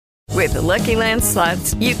With the Lucky Land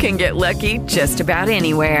Slots, you can get lucky just about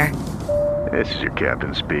anywhere. This is your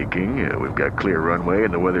captain speaking. We've got clear runway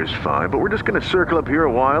and the weather's fine, but we're just going to circle up here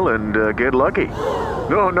a while and get lucky.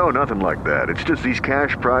 No, nothing like that. It's just these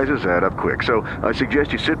cash prizes add up quick. So I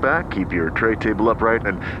suggest you sit back, keep your tray table upright,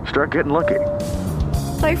 and start getting lucky.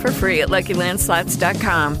 Play for free at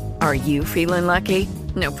LuckyLandSlots.com. Are you feeling lucky?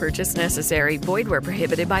 No purchase necessary. Void where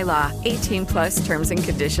prohibited by law. 18 plus terms and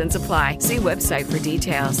conditions apply. See website for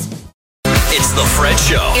details. It's the Fred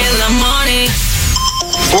Show. In the morning.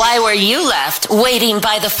 Why were you left waiting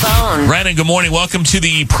by the phone? Brandon, good morning. Welcome to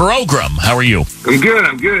the program. How are you?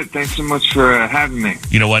 I'm good. Thanks so much for having me.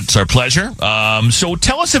 You know what? It's our pleasure. So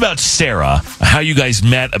tell us about Sarah, how you guys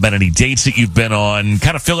met, about any dates that you've been on.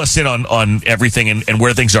 Kind of fill us in on everything and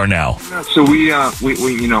where things are now. So we met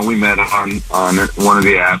on one of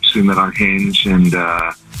the apps. We met on Hinge and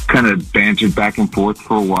kind of bantered back and forth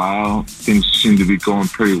for a while. Things seem to be going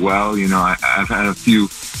pretty well. You know, I've had a few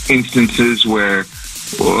instances where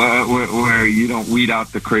you don't weed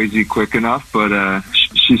out the crazy quick enough, but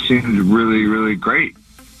she seemed really, really great.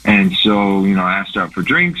 And so, you know, I asked her out for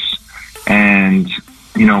drinks, and,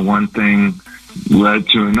 you know, one thing led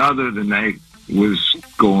to another. The night was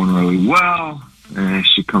going really well, and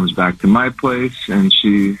she comes back to my place, and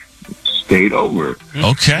she stayed over.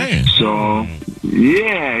 Okay. So,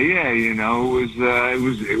 yeah, you know, it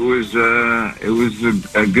was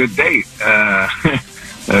a good date,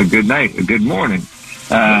 a good night, a good morning.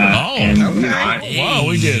 Wow,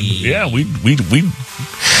 we did. Yeah, we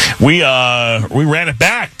ran it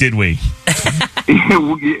back, did we?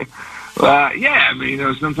 Yeah, I mean, you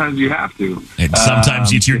know, sometimes you have to. And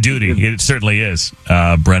sometimes it's your duty. It certainly is,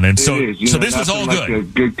 Brennan. So this was all good. A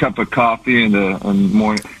good cup of coffee in the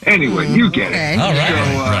morning. Anyway, you get it. All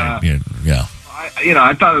right. Right. Yeah.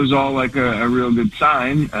 I thought it was all like a real good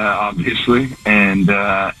sign, obviously, and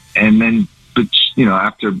then. But, you know,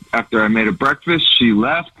 after I made her breakfast, she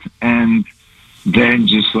left and then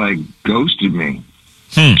just, like, ghosted me.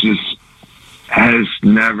 Just has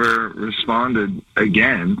never responded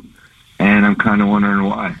again, and I'm kind of wondering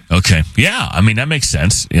why. Okay. Yeah, I mean, that makes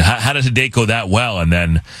sense. How does a date go that well and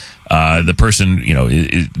then the person, you know,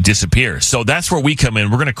 disappears? So that's where we come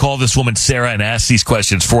in. We're going to call this woman Sarah and ask these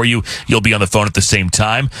questions for you. You'll be on the phone at the same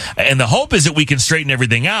time. And the hope is that we can straighten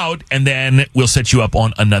everything out, and then we'll set you up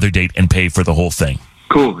on another date and pay for the whole thing.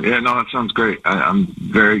 Cool. Yeah, no, that sounds great. I'm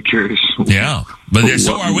very curious. Yeah, but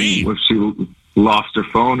so are we. If she lost her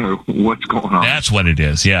phone or what's going on. That's what it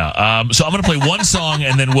is, yeah. So I'm going to play one song,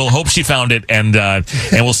 and then we'll hope she found it, and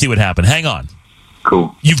we'll see what happened. Hang on.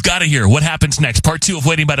 Cool. You've got to hear what happens next. Part 2 of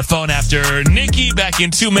Waiting by the Phone after Nikki. Back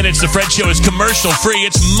in 2 minutes. The Fred Show is commercial free.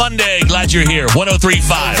 It's Monday. Glad you're here.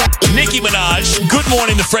 103.5. Nicki Minaj. Good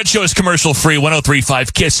morning. The Fred Show is commercial free.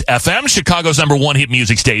 103.5 KISS FM, Chicago's #1 hit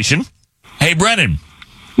music station. Hey, Brennan.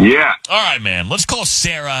 Yeah. All right, man. Let's call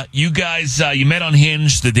Sarah. You guys, you met on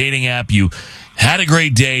Hinge, the dating app. You had a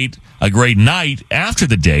great date, a great night after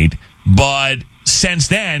the date, but since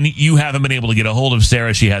then, you haven't been able to get a hold of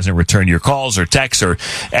Sarah. She hasn't returned your calls or texts or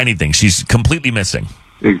anything. She's completely missing.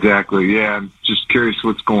 Exactly, yeah. I'm just curious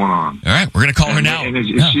what's going on. All right, we're going to call her now. And is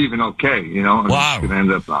she even okay, you know? Wow. She's going to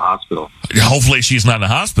end up in the hospital. Hopefully she's not in the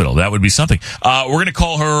hospital. That would be something. We're going to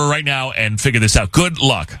call her right now and figure this out. Good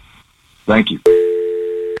luck. Thank you.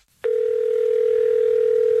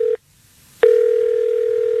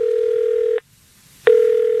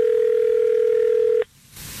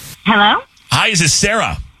 Hello? Hi, is this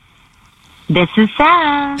Sarah? This is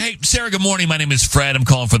Sarah. Hey, Sarah, good morning. My name is Fred. I'm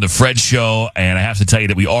calling from the Fred Show, and I have to tell you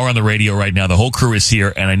that we are on the radio right now. The whole crew is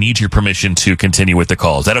here, and I need your permission to continue with the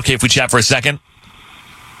call. Is that okay if we chat for a second?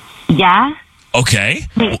 Yeah. Okay.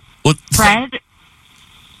 Wait, well, Fred?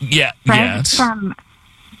 Yeah. Fred Yes. from...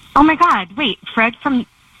 Oh, my God. Wait, Fred from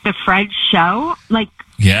the Fred Show? Like...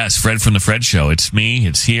 Yes, Fred from the Fred Show. It's me.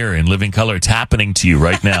 It's here in living color. It's happening to you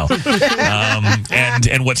right now.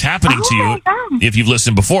 And what's happening to you, if you've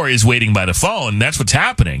listened before, is Waiting by the Phone. That's what's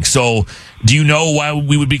happening. So do you know why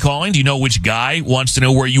we would be calling? Do you know which guy wants to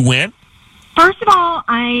know where you went? First of all,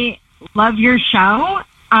 I love your show.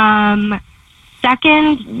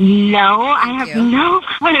 Second, no, I have no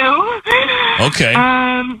clue. Okay.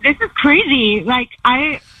 This is crazy.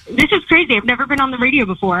 This is crazy. I've never been on the radio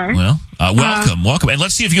before. Well, welcome. And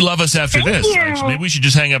let's see if you love us after this. You. Actually, maybe we should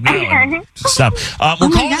just hang up now and stop. We're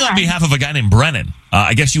calling God. on behalf of a guy named Brennan.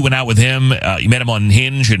 I guess you went out with him. You met him on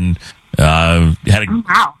Hinge and had a...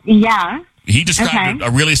 Wow. Yeah. He described a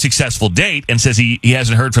really successful date and says he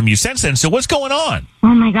hasn't heard from you since then. So what's going on? Oh,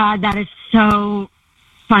 my God. That is so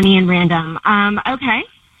funny and random. Okay.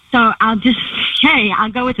 So I'll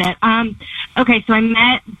go with it. Okay, so I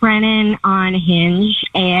met Brennan on Hinge,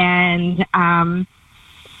 and,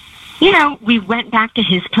 we went back to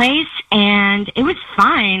his place, and it was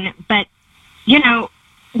fine. But,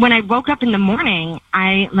 when I woke up in the morning,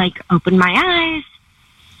 I, opened my eyes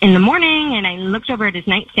in the morning, and I looked over at his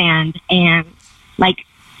nightstand, and,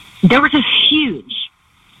 there was a huge,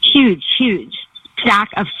 huge, huge stack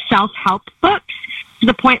of self-help books, to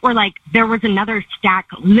the point where, there was another stack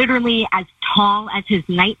literally as tall as his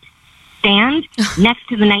nightstand next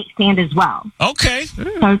to the nightstand as well. Okay.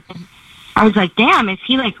 So I was like, damn, is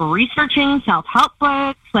he, researching self-help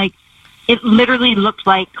books? It literally looked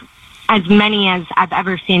like as many as I've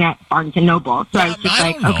ever seen at Barnes & Noble. So I was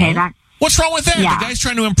just okay, that... What's wrong with that? Yeah. The guy's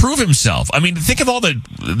trying to improve himself. I mean, think of all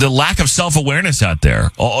the lack of self-awareness out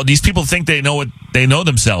there. All these people think they know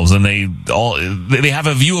themselves, and they have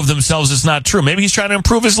a view of themselves that's not true. Maybe he's trying to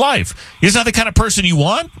improve his life. He's not the kind of person you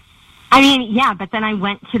want. I mean, yeah, but then I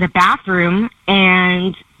went to the bathroom,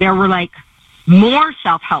 and there were more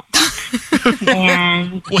self-help books.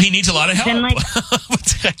 And well, he needs a lot of help. Then, I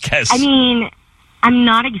guess. I mean, I'm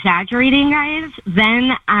not exaggerating, guys.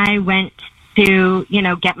 Then I went to,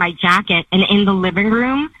 get my jacket, and in the living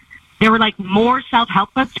room, there were more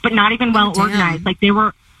self-help books, but not even well organized. They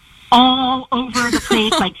were all over the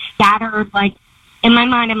place, scattered. In my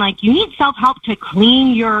mind, I'm like, you need self-help to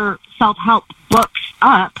clean your self-help books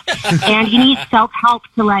up, and you need self-help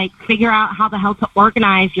to figure out how the hell to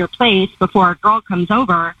organize your place before a girl comes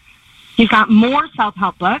over. He's got more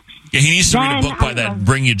self-help books. Yeah, he needs to read a book by that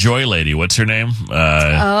Bring You Joy lady. What's her name? Marie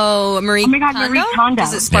Oh my God, Kondo? Marie Kondo.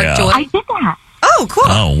 Does it spark Yeah. joy? I did that. Oh, cool.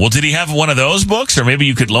 Oh, well, did he have one of those books? Or maybe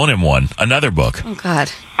you could loan him one. Another book. Oh,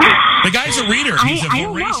 God. The guy's a reader. He's I a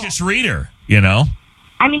don't know. voracious reader,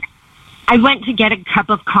 I mean, I went to get a cup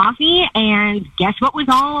of coffee, and guess what was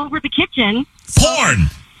all over the kitchen? Porn!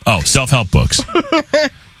 Oh, self-help books.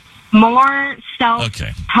 More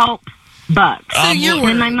self-help books. your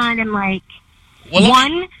in my mind, I'm like, Well,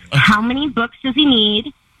 one, how many books does he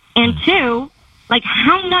need? And two,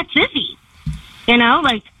 how much is he?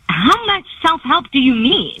 How much self-help do you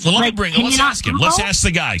need? Well, let's ask him. Let's ask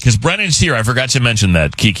the guy, because Brennan's here. I forgot to mention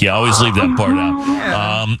that, Kiki. I always leave that part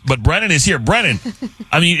out. But Brennan is here. Brennan,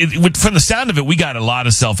 I mean, from the sound of it, we got a lot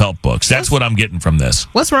of self-help books. That's what I'm getting from this.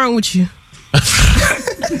 What's wrong with you?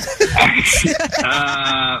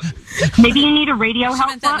 Maybe you need a radio help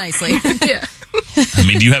Meant that book? nicely. Yeah. I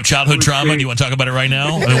mean, do you have childhood trauma? Do you want to talk about it right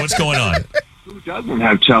now? I mean, what's going on? Who doesn't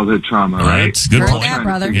have childhood trauma, right? That's a good point. Yeah,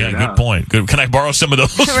 brother. Yeah, good point. Good. Can I borrow some of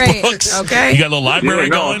those Right. books? Okay. You got a little library I'll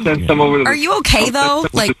going? send some over to Are you okay, though?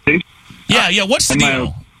 Yeah. What's the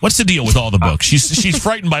deal? What's the deal with all the books? She's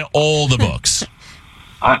frightened by all the books.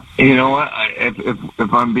 You know what?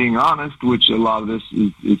 If I'm being honest, which a lot of this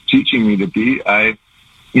is teaching me to be, I'm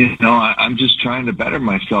just trying to better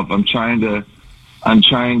myself. I'm trying to,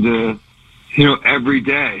 every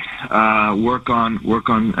day work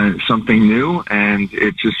on something new, and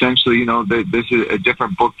it's essentially, this is a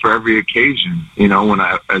different book for every occasion.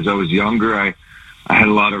 As I was younger, I had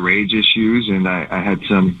a lot of rage issues, and I had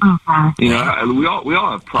some, we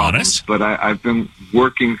all have problems, but I've been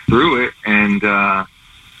working through it, and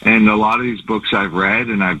a lot of these books I've read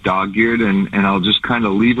and I've dog-eared, and I'll just kind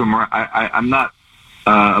of leave them. I'm not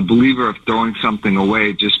a believer of throwing something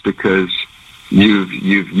away just because you've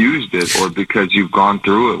used it or because you've gone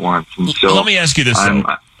through it once. And so let me ask you this, though.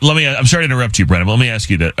 I'm sorry to interrupt you, Brennan, but let me ask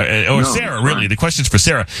you that, Sarah, really, the question's for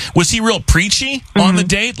Sarah. Was he real preachy on the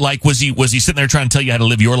date? Was he sitting there trying to tell you how to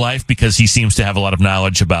live your life because he seems to have a lot of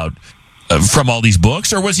knowledge about, from all these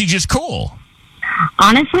books, or was he just cool?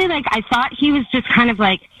 Honestly, I thought he was just kind of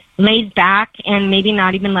laid back and maybe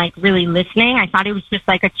not even really listening. I thought he was just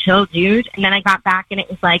a chill dude, and then I got back and it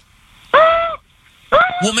was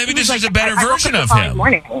well, maybe this is a better version of him.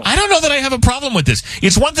 I don't know that I have a problem with this.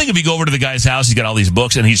 It's one thing if you go over to the guy's house, he's got all these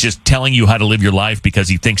books, and he's just telling you how to live your life because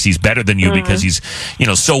he thinks he's better than you because he's,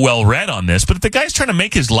 so well read on this. But if the guy's trying to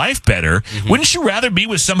make his life better, wouldn't you rather be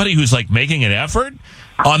with somebody who's making an effort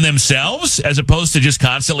on themselves as opposed to just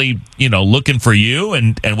constantly, looking for you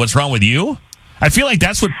and what's wrong with you? I feel like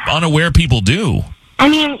that's what unaware people do. I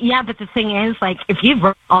mean, yeah, but the thing is, if you've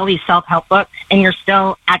read all these self-help books and you're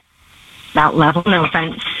still at that level, no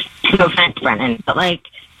offense, Brennan, but I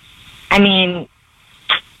mean,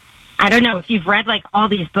 I don't know, if you've read all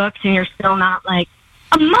these books and you're still not a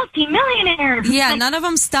multi-millionaire. Yeah, none of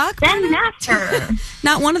them stuck. Then master.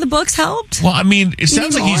 Not one of the books helped. Well, I mean, it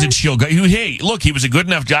sounds like he's a chill guy. Hey, look, he was a good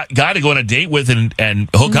enough guy to go on a date with and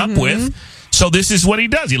hook up with. So this is what he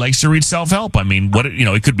does. He likes to read self-help. I mean,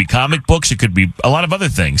 it could be comic books. It could be a lot of other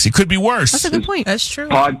things. It could be worse. That's a good point. That's true.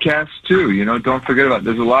 Podcasts too. Don't forget about.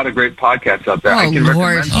 There's a lot of great podcasts out there. Oh, I can Lord.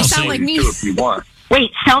 recommend You some sound to like you, me. too, if you want.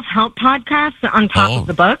 Wait, self-help podcasts on top of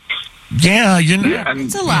the books? Yeah,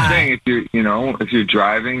 It's a lot. Saying if you're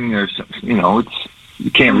driving or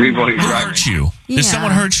you can't read while you're driving. Hurt you? Yeah. Did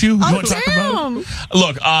someone hurt you? You Oh, want to talk about it?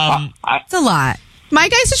 Look, It's a lot. My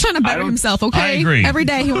guy's just trying to better himself, okay? I agree. Every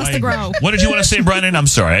day he wants I to agree. grow. What did you want to say, Brennan? I'm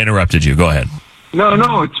sorry, I interrupted you. Go ahead.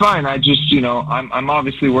 No, it's fine. I just, I'm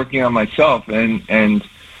obviously working on myself, and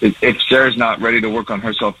if Sarah's not ready to work on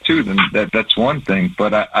herself too, then that's one thing.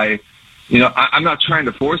 But I'm not trying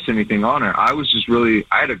to force anything on her. I was just I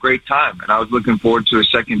had a great time, and I was looking forward to a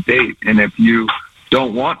second date. And if you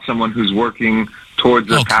don't want someone who's working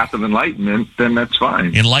towards a path of enlightenment, then that's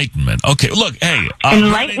fine. Enlightenment. Okay, look, hey.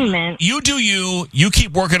 Enlightenment. Brennan, you do you. You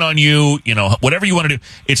keep working on you. Whatever you want to do.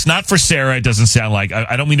 It's not for Sarah. It doesn't sound like.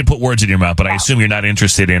 I don't mean to put words in your mouth, but I assume you're not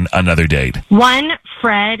interested in another date. 1,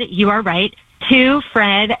 Fred, you are right. 2,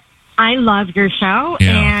 Fred, I love your show.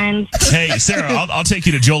 Yeah. And hey, Sarah, I'll take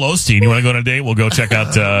you to Joel Osteen. You want to go on a date? We'll go check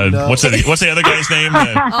out. What's the other guy's name?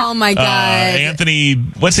 Oh my God. Anthony.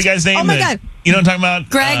 What's the guy's name? Oh my God. You know what I'm talking about?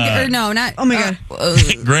 Greg, or no, not. Oh my God.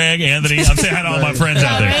 Greg, Anthony. I'm saying hi to all my friends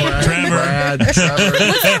out there. Trevor.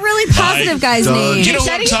 What's that really positive guy's name? Do you know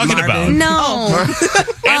what I'm talking about? No.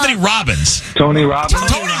 Anthony Robbins. Tony Robbins.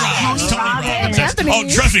 Tony Robbins. Anthony. Oh,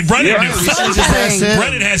 trust me, Brennan knew.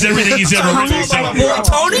 Brennan has everything he's ever written.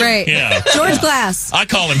 Tony? Great. Yeah. George Glass. I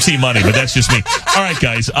call him T-Money, but that's just me. All right,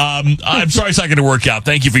 guys. I'm sorry it's not going to work out.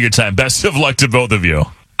 Thank you for your time. Best of luck to both of you.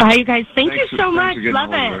 Hi, you guys. Thank you so much. Thanks for getting Love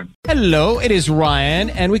over it. Hello, it is Ryan,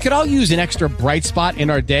 and we could all use an extra bright spot in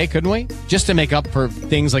our day, couldn't we? Just to make up for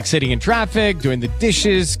things like sitting in traffic, doing the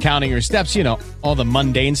dishes, counting your steps, all the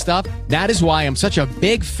mundane stuff. That is why I'm such a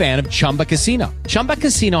big fan of Chumba Casino. Chumba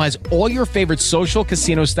Casino has all your favorite social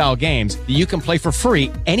casino-style games that you can play for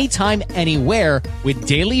free anytime, anywhere with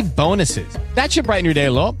daily bonuses. That should brighten your day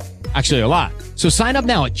a little. Actually, a lot. So sign up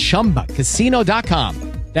now at ChumbaCasino.com.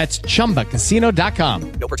 That's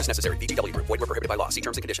ChumbaCasino.com. No purchase necessary. VGW Group. Void where prohibited by law. See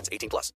terms and conditions. 18+.